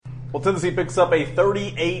Well, Tennessee picks up a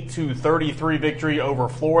 38-33 victory over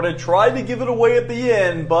Florida. Tried to give it away at the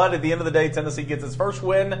end, but at the end of the day, Tennessee gets its first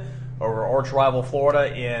win over arch rival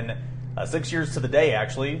Florida in 6 years to the day,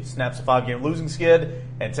 actually. Snaps a 5-game losing skid,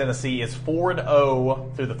 and Tennessee is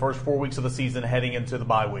 4-0 through the first 4 weeks of the season heading into the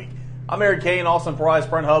bye week. I'm Eric Kane, Austin Price,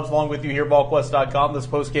 Brent Hubbs, along with you here at VolQuest.com, this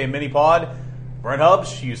post-game mini-pod. Brent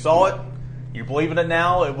Hubbs, you saw it. You believe in it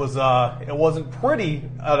now. It wasn't pretty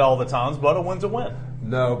at all the times, but a win's a win.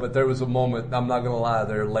 No, but there was a moment, I'm not going to lie,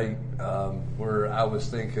 there late where I was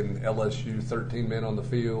thinking LSU, 13 men on the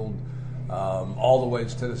field, all the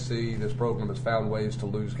ways Tennessee, this program has found ways to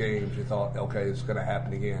lose games. You thought, okay, it's going to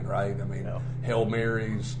happen again, right? I mean, Hail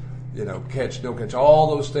Marys, catch, no catch,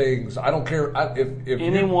 all those things. I don't care. If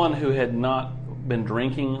anyone who had not been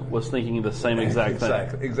drinking was thinking the same exact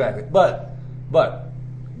thing. Exactly. But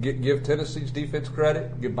give Tennessee's defense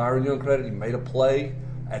credit, give Byron Young credit. He made a play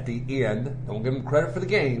at the end. Don't give him credit for the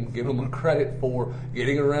game. Give him credit for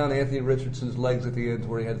getting around Anthony Richardson's legs at the end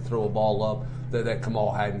where he had to throw a ball up that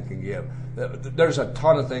Kamal Hadden can give. There's a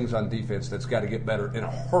ton of things on defense that's got to get better in a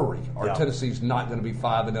hurry, or Tennessee's not going to be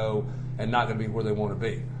 5-0 and not going to be where they want to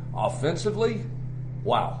be. Offensively,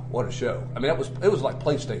 wow, what a show. I mean, it was like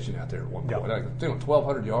PlayStation out there at one point. Like,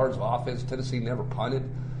 1,200 yards of offense. Tennessee never punted.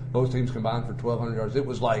 Both teams combined for 1,200 yards. It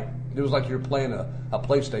was like you were playing a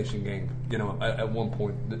PlayStation game, at one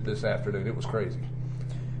point this afternoon. It was crazy.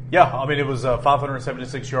 Yeah, I mean, it was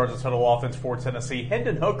 576 yards of total offense for Tennessee.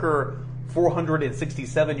 Hendon Hooker,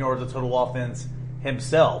 467 yards of total offense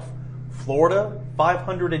himself. Florida,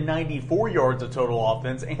 594 yards of total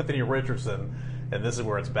offense. Anthony Richardson, and this is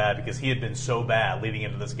where it's bad because he had been so bad leading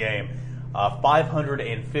into this game,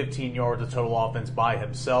 515 yards of total offense by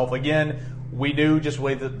himself. Again, we knew just the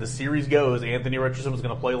way that the series goes, Anthony Richardson was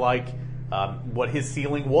going to play like what his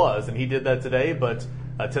ceiling was, and he did that today, but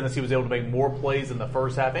Tennessee was able to make more plays in the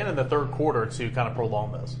first half and in the third quarter to kind of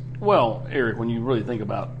prolong this. Well, Eric, when you really think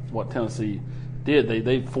about what Tennessee did,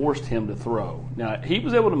 they forced him to throw. Now, he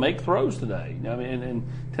was able to make throws today. I mean, and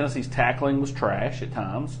Tennessee's tackling was trash at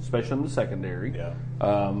times, especially in the secondary. Yeah.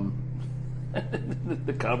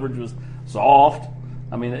 The coverage was soft.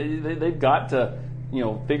 I mean, they've got to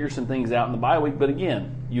figure some things out in the bye week. But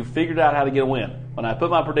again, you figured out how to get a win. When I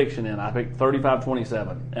put my prediction in, I picked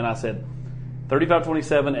 35-27. And I said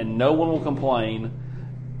 35-27 and no one will complain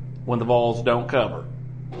when the Vols don't cover.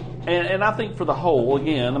 And I think for the whole,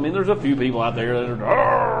 again, I mean, there's a few people out there that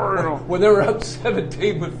are, When they were up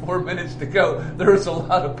 17 with 4 minutes to go, there was a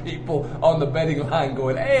lot of people on the betting line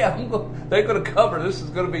going, hey, they're going to cover. This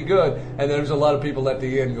is going to be good. And there's a lot of people at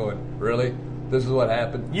the end going, really? This is what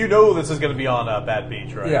happened. You know this is going to be on Bad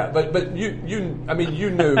Beach, right? Yeah, but you knew. I mean,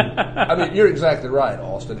 you're exactly right,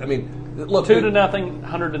 Austin. I mean, look, 2-0,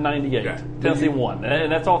 100-98. Yeah. Tennessee won, and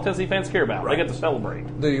that's all Tennessee fans care about. Right. They get to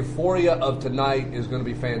celebrate. The euphoria of tonight is going to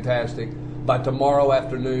be fantastic. By tomorrow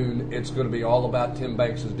afternoon, it's going to be all about Tim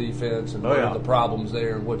Banks' defense and what are the problems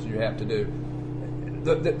there and what you have to do.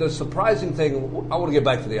 The surprising thing, I want to get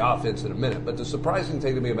back to the offense in a minute, but the surprising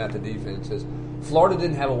thing to me about the defense is Florida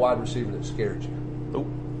didn't have a wide receiver that scared you. Nope.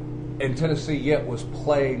 And Tennessee yet was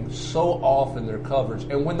playing so off in their coverage.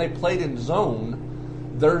 And when they played in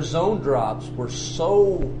zone, their zone drops were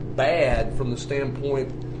so bad from the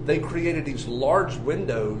standpoint they created these large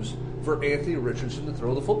windows for Anthony Richardson to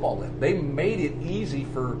throw the football in. They made it easy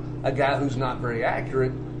for a guy who's not very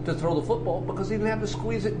accurate to throw the football because he didn't have to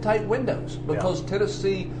squeeze it in tight windows because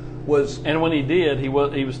Tennessee was. And when he did, he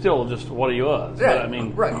was still just what he was. Yeah, but, I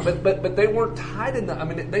mean, right. But they weren't tight enough. I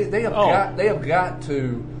mean, they have got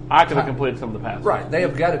to. I could have completed some of the passes. Right. They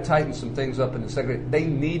have got to tighten some things up in the secondary. They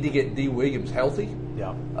need to get D. Williams healthy.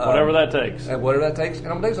 Yeah. Whatever that takes. And whatever that takes. And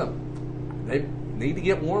I'm going to tell you something. They need to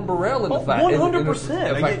get Warren Burrell in the fight.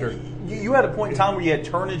 100%. You had a point in time where you had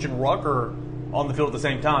Turnage and Rucker on the field at the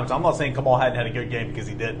same time. So I'm not saying Kamal hadn't had a good game because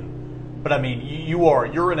he didn't. But I mean,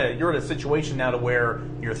 you're in a situation now to where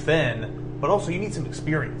you're thin, but also you need some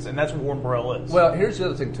experience, and that's what Warren Burrell is. Well, here's the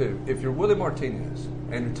other thing too. If you're Willie Martinez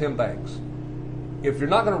and you're Tim Banks, if you're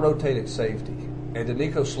not going to rotate at safety, and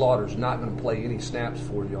Danico Slaughter's not going to play any snaps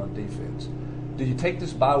for you on defense, do you take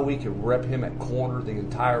this bye week and rep him at corner the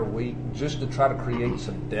entire week just to try to create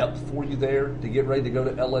some depth for you there to get ready to go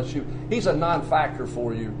to LSU? He's a non-factor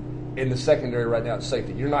for you in the secondary right now at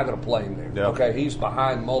safety. You're not going to play him there. Yep. Okay, he's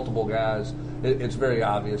behind multiple guys. It's very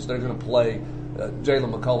obvious. They're going to play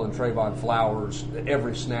Jalen McCullough, Trayvon Flowers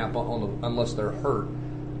every snap unless they're hurt.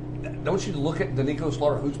 Don't you look at Danico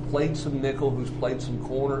Slaughter, who's played some nickel, who's played some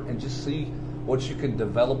corner, and just see what you can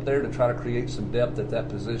develop there to try to create some depth at that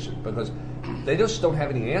position? Because they just don't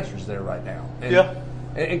have any answers there right now. And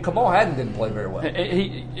And Kamal Hadden didn't play very well.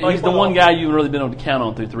 He's the one guy you've really been able to count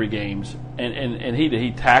on through 3 games, and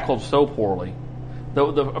he tackled so poorly.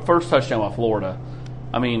 The first touchdown by Florida,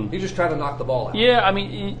 I mean, He just tried to knock the ball out. yeah, I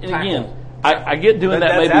mean, and again, I get doing that.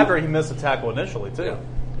 That's Maybe after he missed a tackle initially too.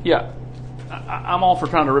 yeah. I'm all for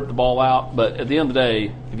trying to rip the ball out, but at the end of the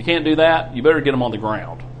day, if you can't do that, you better get them on the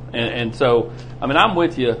ground. And so, I mean, I'm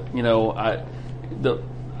with you. You know, I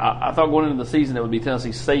thought going into the season it would be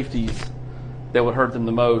Tennessee's safeties that would hurt them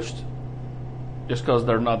the most, just because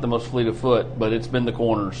they're not the most fleet of foot. But it's been the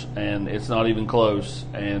corners, and it's not even close.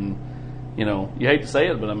 And you know, you hate to say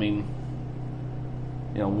it, but I mean,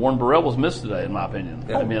 you know, Warren Burrell was missed today, in my opinion.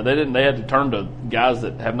 Yeah. I mean, they had to turn to guys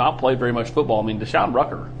that have not played very much football. I mean, Deshaun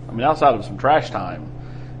Rucker. I mean, outside of some trash time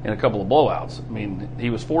and a couple of blowouts, I mean, he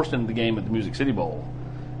was forced into the game at the Music City Bowl.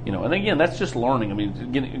 You know, and again, that's just learning. I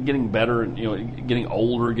mean, getting better, and you know, getting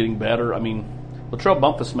older, getting better. I mean, Latrell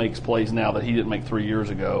Bumpus makes plays now that he didn't make 3 years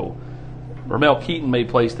ago. Ramel Keaton made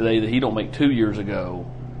plays today that he don't make 2 years ago.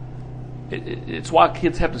 It's why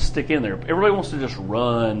kids have to stick in there. Everybody wants to just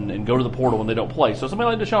run and go to the portal when they don't play. So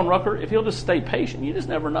somebody like Deshaun Rucker, if he'll just stay patient, you just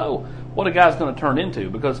never know what a guy's going to turn into.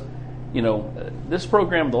 Because, you know, this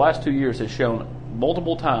program the last 2 years has shown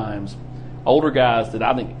multiple times older guys that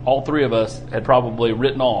I think all 3 of us had probably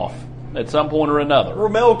written off at some point or another.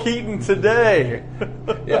 Ramel Keaton today.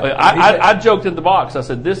 Yeah. I joked in the box. I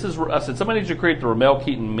said, somebody needs to create the Ramel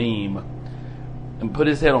Keaton meme and put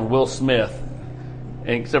his head on Will Smith.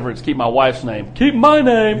 Except for it's keep my wife's name. Keep my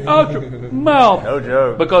name out your mouth. No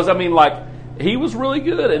joke. Because, I mean, like, he was really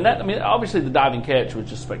good. And that, I mean, obviously the diving catch was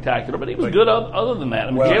just spectacular, but he was good other than that.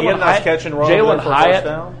 I mean, he had a nice catch and run Jalen for a Hyatt,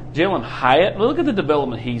 touchdown. Jalen Hyatt, look at the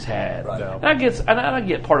development he's had. Right. And I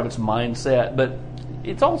get part of it's mindset, but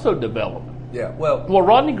it's also development. Yeah, well,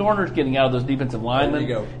 Rodney Garner's getting out of those defensive linemen There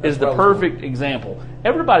you go. That's is the where I was perfect example.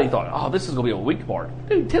 Everybody thought, oh, this is going to be a weak part.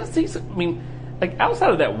 Dude, Tennessee's, I mean, like outside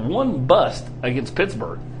of that one bust against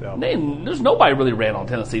Pittsburgh, there's nobody really ran on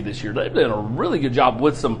Tennessee this year. They've done a really good job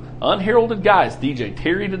with some unheralded guys. DJ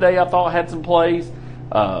Terry today, I thought, had some plays.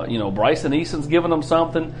 You know, Bryson Eason's giving them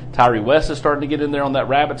something. Tyree West is starting to get in there on that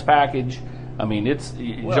Rabbits package. I mean,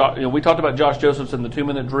 we talked about Josh Josephs in the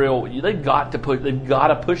 2-minute drill. They've got to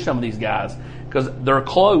push some of these guys because they're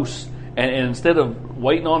close. And instead of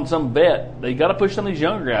waiting on some vet, they got to push some of these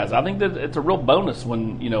younger guys. I think that it's a real bonus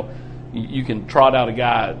when you can trot out a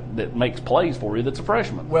guy that makes plays for you that's a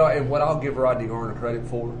freshman. Well, and what I'll give Rodney Garner credit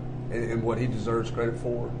for, and what he deserves credit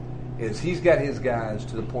for, is he's got his guys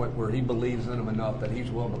to the point where he believes in them enough that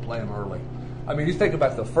he's willing to play them early. I mean, you think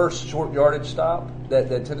about the first short yardage stop that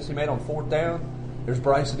Tennessee made on 4th down, there's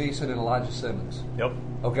Bryson Eason and Elijah Simmons. Yep.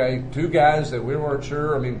 Okay, 2 guys that we weren't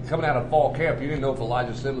sure. I mean, coming out of fall camp, you didn't know if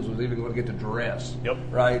Elijah Simmons was even going to get to dress. Yep.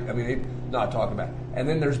 Right? I mean, he's not talking about it. And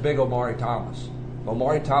then there's big Omari Thomas.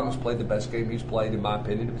 Omari Thomas played the best game he's played, in my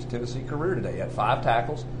opinion, of his Tennessee career today. He had 5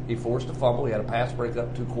 tackles. He forced a fumble. He had a pass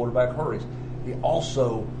breakup, 2 quarterback hurries. He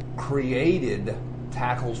also created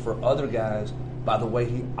tackles for other guys by the way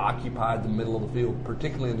he occupied the middle of the field,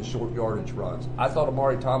 particularly in the short yardage runs. I thought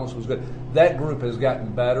Omari Thomas was good. That group has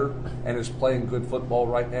gotten better and is playing good football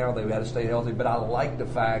right now. They've got to stay healthy. But I like the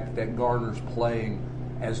fact that Garner's playing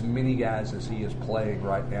as many guys as he is playing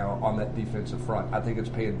right now on that defensive front. I think it's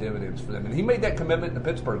paying dividends for them. And he made that commitment in the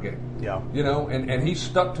Pittsburgh game. Yeah. You know, and he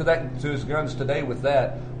stuck to his guns today with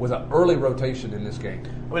an early rotation in this game.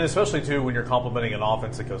 I mean, especially, too, when you're complimenting an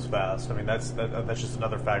offense that goes fast. I mean, that's just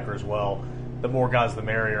another factor as well. The more guys, the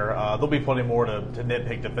merrier. There'll be plenty more to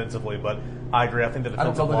nitpick defensively, but I agree. I think the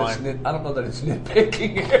defensive line. I don't know that it's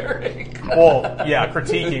nitpicking, Eric. Well, yeah,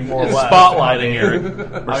 critiquing more or less. Spotlighting, Eric.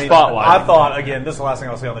 Spotlighting. I thought, again, this is the last thing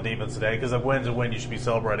I'll say on the defense today, because a win's a win, you should be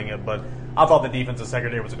celebrating it, but I thought the defensive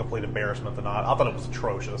secondary was a complete embarrassment tonight. I thought it was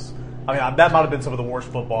atrocious. I mean, that might have been some of the worst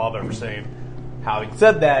football I've ever seen. Having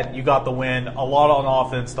said that, you got the win. A lot on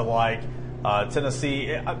offense to like.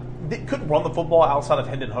 Tennessee couldn't run the football outside of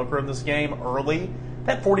Hendon Hooker in this game early.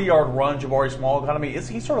 That 40-yard run Jabari Small got, I mean,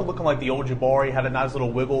 he started looking like the old Jabari, had a nice little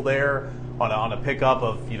wiggle there on a pickup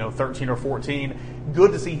of 13 or 14.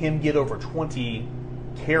 Good to see him get over 20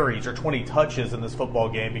 carries or 20 touches in this football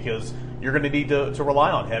game because you're going to need to rely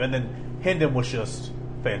on him. And then Hendon was just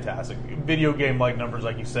fantastic. Video game-like numbers,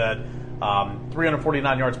 like you said.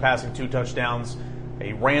 349 yards passing, 2 touchdowns.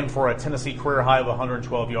 He ran for a Tennessee career high of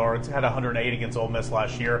 112 yards, had 108 against Ole Miss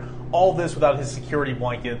last year. All this without his security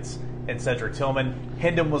blankets and Cedric Tillman.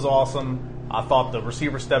 Hendon was awesome. I thought the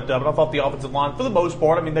receiver stepped up, and I thought the offensive line, for the most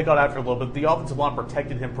part, I mean, they got after a little bit. The offensive line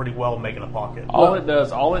protected him pretty well in making a pocket. All it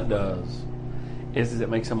does is it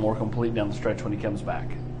makes him more complete down the stretch when he comes back.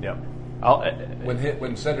 Yep.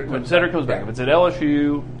 When Cedric comes back. If it's at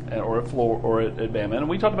LSU or at Florida or at Bama, and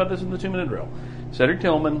we talked about this in the 2-minute drill. Cedric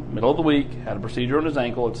Tillman, middle of the week, had a procedure on his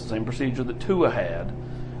ankle. It's the same procedure that Tua had.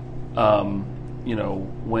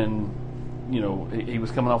 When he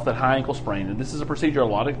was coming off that high ankle sprain, and this is a procedure a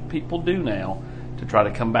lot of people do now to try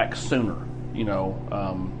to come back sooner. They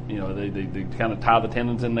kind of tie the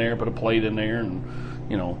tendons in there, put a plate in there, and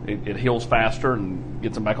it heals faster and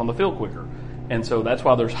gets him back on the field quicker. And so that's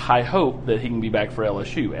why there's high hope that he can be back for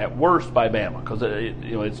LSU. At worst, by Bama, because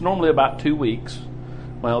it's normally about 2 weeks.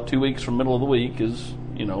 Well, 2 weeks from middle of the week is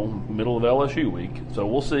middle of LSU week. So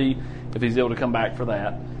we'll see if he's able to come back for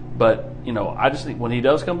that. But I just think when he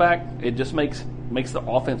does come back, it just makes the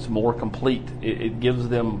offense more complete. It gives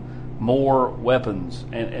them more weapons,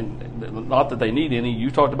 and not that they need any. You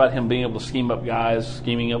talked about him being able to scheme up guys,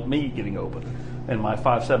 scheming up me getting open, and my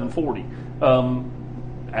 5'7" 40.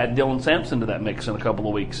 Add Dylan Sampson to that mix in a couple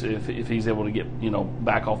of weeks if he's able to get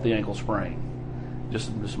back off the ankle sprain.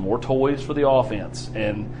 Just more toys for the offense.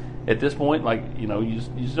 And at this point, you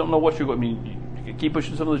just don't know what you're going. I mean, you keep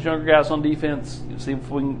pushing some of those younger guys on defense. See if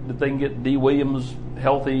they can get D. Williams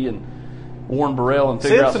healthy and Warren Burrell and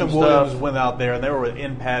figure Sampson out some and Williams stuff. went out there and they were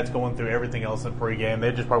in pads going through everything else in pregame.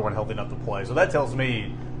 They just probably weren't healthy enough to play. So that tells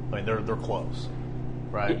me, they're close,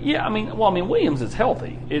 right? Yeah, Williams is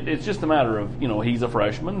healthy. It's just a matter of he's a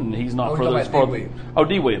freshman and he's not for those. D. Williams. Oh,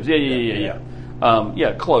 D. Williams.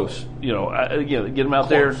 Yeah. Close. Get him out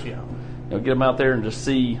there. Get him out there and just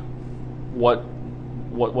see what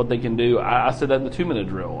they can do. I said that in the 2-minute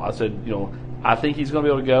drill. I said, I think he's going to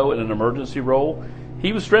be able to go in an emergency role.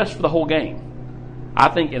 He was stressed for the whole game. I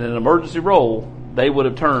think in an emergency role, they would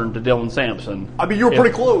have turned to Dylan Sampson. You were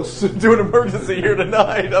pretty close to an emergency here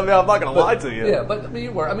tonight. I'm not going to lie to you. Yeah, but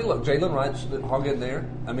you were. Look, Jalen Wright's hung in there.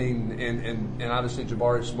 And obviously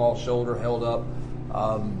Jabari's small shoulder held up.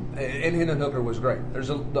 And Hendon Hooker was great.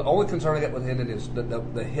 The only concern I get with Hendon is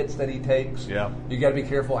the hits that he takes. Yeah. You got to be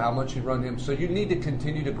careful how much you run him. So you need to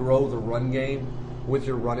continue to grow the run game with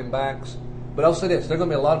your running backs. But I'll say this: there are going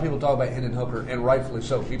to be a lot of people talking about Hendon Hooker, and rightfully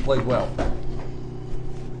so. He played well.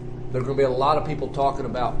 There are going to be a lot of people talking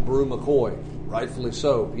about Brew McCoy, rightfully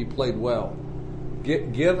so. He played well.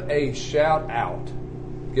 Give a shout out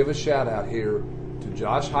here to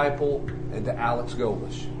Josh Heupel and to Alex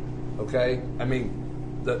Golesh. Okay,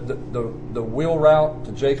 the wheel route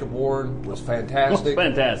to Jacob Warren was fantastic.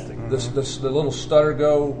 Fantastic. The little stutter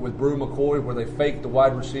go with Brew McCoy where they faked the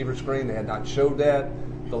wide receiver screen. They had not showed that.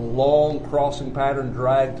 The long crossing pattern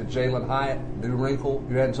drag to Jalen Hyatt, new wrinkle.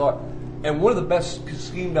 You hadn't saw it. And one of the best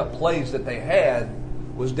schemed up plays that they had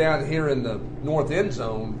was down here in the north end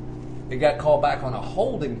zone. It got called back on a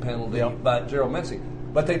holding penalty by Gerald Mincey.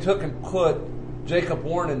 But they took and put Jacob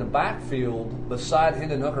Warren in the backfield beside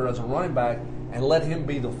Hendon Hooker as a running back and let him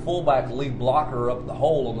be the fullback lead blocker up the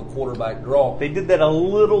hole on the quarterback draw. They did that a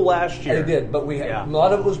little last year. They did, but a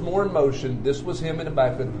lot of it was more in motion. This was him in the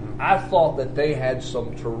backfield. I thought that they had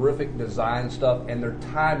some terrific design stuff, and their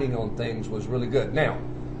timing on things was really good. Now,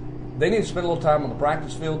 they need to spend a little time on the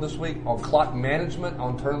practice field this week on clock management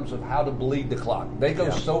on terms of how to bleed the clock. They go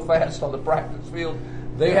so fast on the practice field,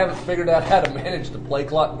 they haven't figured out how to manage the play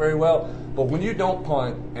clock very well. But when you don't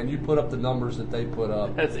punt and you put up the numbers that they put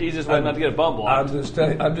up, that's the easiest way not to get a bump blocked.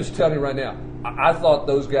 I'm just telling you right now. I thought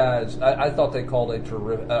those guys. I thought they called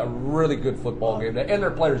a really good football game, and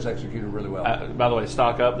their players executed really well. By the way,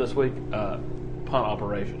 stock up this week. Punt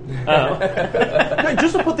operation.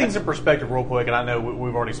 Just to put things in perspective, real quick, and I know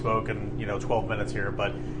we've already spoken, 12 minutes here,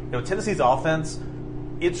 but Tennessee's offense,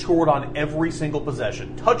 it scored on every single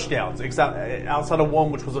possession, touchdowns, outside of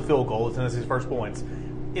one, which was a field goal, Tennessee's first points.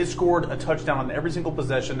 It scored a touchdown on every single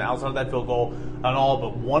possession outside of that field goal on all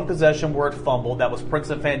but one possession where it fumbled. That was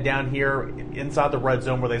Princeton fan down here inside the red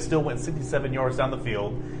zone where they still went 67 yards down the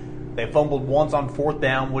field. They fumbled once on fourth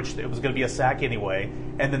down, which it was going to be a sack anyway.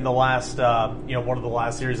 And then the last, one of the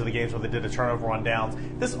last series of the games where they did a turnover on downs.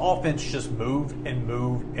 This offense just moved and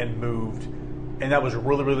moved and moved. And that was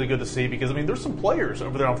really, really good to see because, there's some players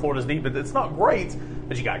over there on Florida's defense. It's not great,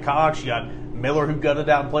 but you got Cox, you got Miller who gutted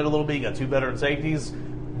out and played a little bit. You got two veteran safeties.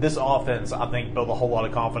 This offense, I think, built a whole lot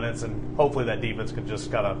of confidence, and hopefully that defense can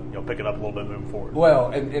just kind of pick it up a little bit moving forward. Well,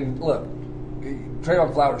 and look,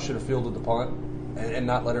 Trayvon Flowers should have fielded the punt and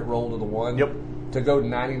not let it roll to the one. Yep. To go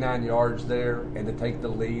 99 yards there and to take the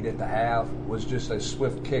lead at the half was just a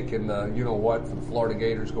swift kick in the for the Florida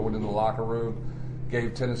Gators going in the locker room.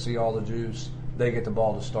 Gave Tennessee all the juice. They get the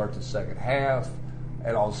ball to start the second half,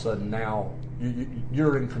 and all of a sudden now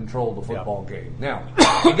you're in control of the football game. Now,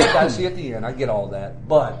 you get dicey at the end. I get all that.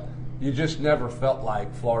 But you just never felt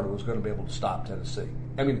like Florida was going to be able to stop Tennessee.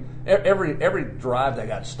 I mean, every drive they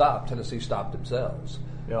got stopped, Tennessee stopped themselves.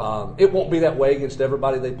 Yeah. It won't be that way against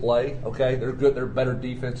everybody they play. Okay, they're good. They're better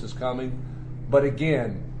defenses coming, but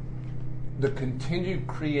again, the continued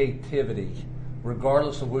creativity,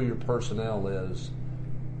 regardless of who your personnel is,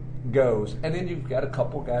 goes. And then you've got a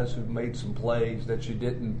couple guys who've made some plays that you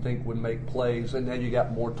didn't think would make plays, and then you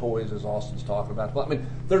got more toys, as Austin's talking about. I mean,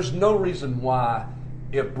 there's no reason why,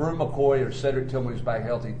 if Brew McCoy or Cedric Tillman, who's back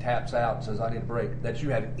healthy, taps out and says, I need a break, that you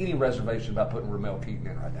have any reservation about putting Ramel Keaton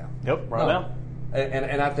in right now. Yep, right now.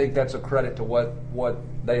 And I think that's a credit to what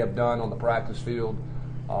they have done on the practice field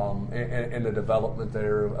and the development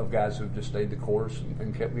there of guys who've just stayed the course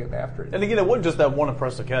and kept getting after it. And again, it wasn't just that one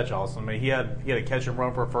impressive catch, Austin. I mean, he had a catch and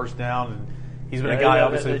run for a first down, and he's been a guy,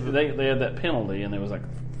 obviously. They had that penalty, and it was like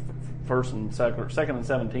first and second and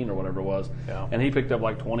 17 or whatever it was, and he picked up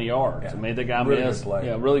like 20 yards and made the guy really miss. Good play.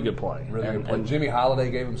 Yeah, really good play. Really good play. And Jimmy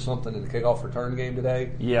Holiday gave him something in the kickoff return game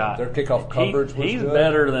today. Yeah, their kickoff coverage was he's good.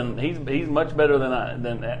 Better than he's much better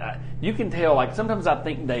than you can tell. Like sometimes I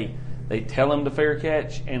think they tell him to fair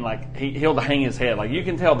catch, and like he'll hang his head. Like you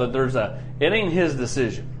can tell that it ain't his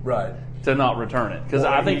decision. Right. To not return it. Because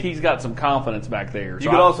I think he's got some confidence back there. You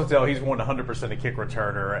could also tell he's 100% a kick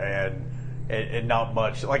returner and not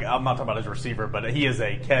much. Like, I'm not talking about his receiver, but he is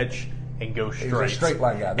a catch and go straight. He's a straight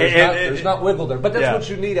line guy. There's not wiggle there. But that's what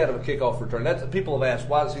you need out of a kickoff return. People have asked,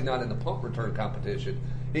 why is he not in the punt return competition?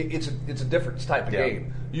 It's a different type of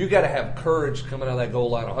game. You got to have courage coming out of that goal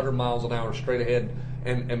line 100 miles an hour straight ahead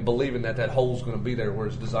and believing that hole's going to be there where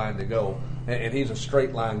it's designed to go. And he's a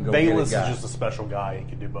straight line go Bayless is guy. just a special guy. He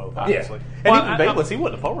can do both, obviously. Yeah. And even Bayless, he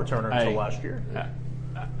wasn't a punt returner until last year.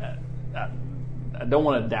 I don't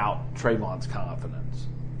want to doubt Trayvon's confidence,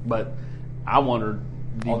 but I wondered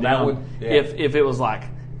on that one, if it was like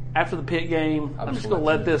after the Pitt game, I'm just going to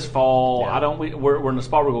let this fall. Yeah. We're in the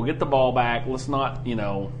spot where we'll get the ball back. Let's not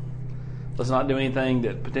do anything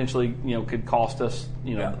that potentially could cost us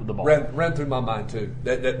the ball. Ran through my mind too.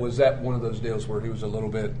 That was one of those deals where he was a little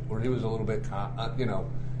bit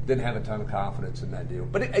didn't have a ton of confidence in that deal.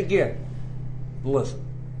 But again, listen.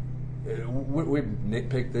 We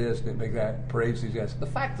nitpick this, nitpick that, praise these guys. The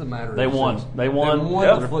fact of the matter is they won. They won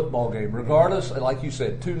the football game, regardless. Like you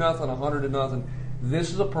said, 2-0, 100-0. This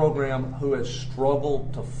is a program who has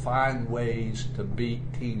struggled to find ways to beat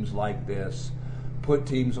teams like this, put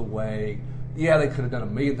teams away. Yeah, they could have done a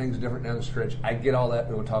million things different down the stretch. I get all that.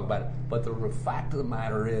 We'll talk about it. But the fact of the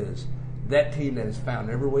matter is, that team that has found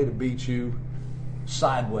every way to beat you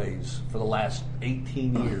sideways for the last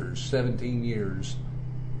 18 years, 17 years.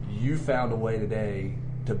 You found a way today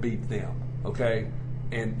to beat them, okay?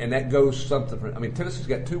 And that goes something for – I mean, Tennessee's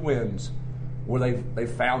got 2 wins where they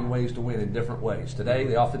found ways to win in different ways. Today,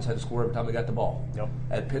 the offense had to score every time they got the ball. Yep.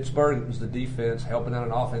 At Pittsburgh, it was the defense helping out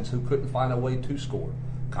an offense who couldn't find a way to score.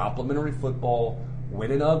 Complimentary football,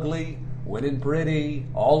 winning ugly, winning pretty,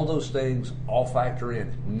 all of those things all factor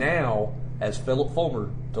in. Now, as Philip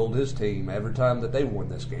Fulmer told his team every time that they won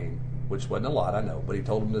this game, which wasn't a lot, I know, but he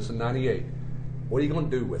told them this in 98, what are you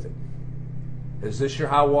going to do with it? Is this your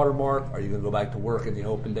high water mark? Or are you going to go back to work in the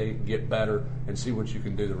open day, get better, and see what you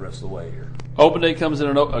can do the rest of the way here? Open day comes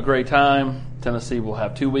in a great time. Tennessee will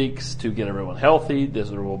have 2 weeks to get everyone healthy.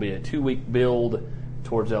 There will be a 2-week build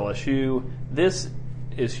towards LSU. This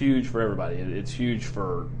is huge for everybody. It's huge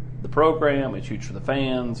for the program. It's huge for the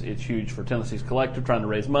fans. It's huge for Tennessee's collective trying to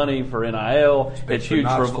raise money for NIL. It's huge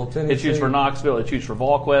for Knoxville. It's huge for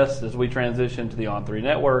VolQuest as we transition to the On3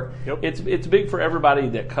 network. Yep. It's big for everybody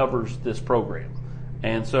that covers this program,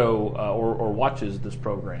 and so or watches this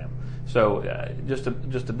program. So just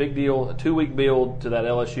a big deal. A 2-week build to that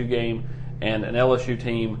LSU game, and an LSU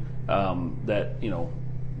team that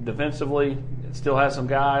defensively. Still has some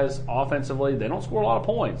guys. Offensively, they don't score a lot of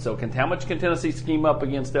points. So how much can Tennessee scheme up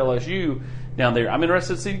against LSU down there? I'm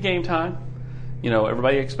interested to see the game time.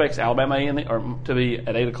 Everybody expects Alabama to be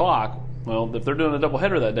at 8 o'clock. Well, if they're doing a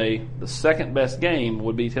doubleheader that day, the second best game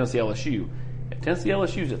would be Tennessee LSU. If Tennessee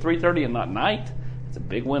LSU is at 3:30 and not night, it's a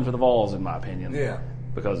big win for the Vols, in my opinion. Yeah.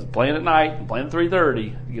 Because playing at night and playing at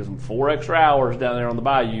 3:30 gives them 4 extra hours down there on the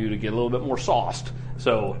bayou to get a little bit more sauced.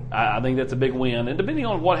 So I think that's a big win. And depending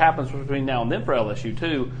on what happens between now and then for LSU,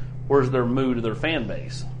 too, where's their mood of their fan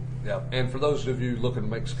base? Yeah, and for those of you looking to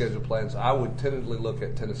make schedule plans, I would tentatively look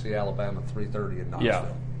at Tennessee, Alabama, 3:30 in Knoxville. Yeah.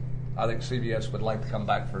 I think CBS would like to come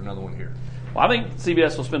back for another one here. Well, I think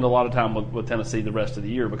CBS will spend a lot of time with Tennessee the rest of the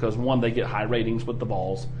year because, one, they get high ratings with the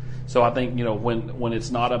Vols. So I think, when it's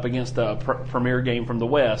not up against a premier game from the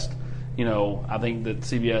West, I think that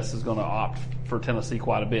CBS is going to opt for Tennessee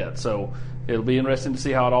quite a bit. So it'll be interesting to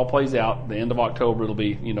see how it all plays out. The end of October, it'll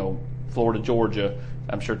be, Florida, Georgia.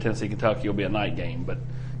 I'm sure Tennessee, Kentucky will be a night game, but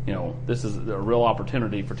this is a real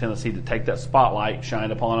opportunity for Tennessee to take that spotlight,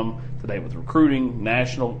 shine upon them today with recruiting,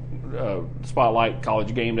 national spotlight,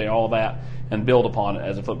 college game day, all that, and build upon it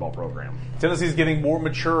as a football program. Tennessee's getting more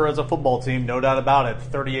mature as a football team, no doubt about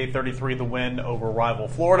it. 38-33 the win over rival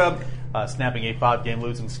Florida, snapping a 5-game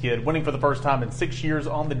losing skid, winning for the first time in 6 years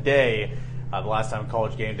on the day. The last time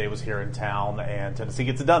college game day was here in town, and Tennessee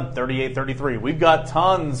gets it done, 38-33. We've got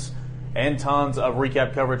tons and tons of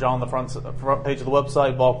recap coverage on the front page of the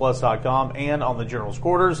website, VolQuest.com, and on the General's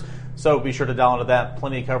Quarters. So be sure to download that.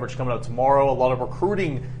 Plenty of coverage coming up tomorrow. A lot of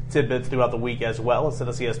recruiting tidbits throughout the week as well, as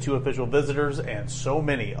Tennessee has 2 official visitors and so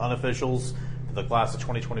many unofficials for the class of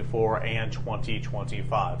 2024 and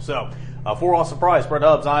 2025. So for Austin Price, Brett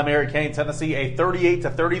Hubbs, I'm Eric Kane. Tennessee a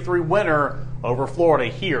 38-33 winner over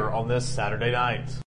Florida here on this Saturday night.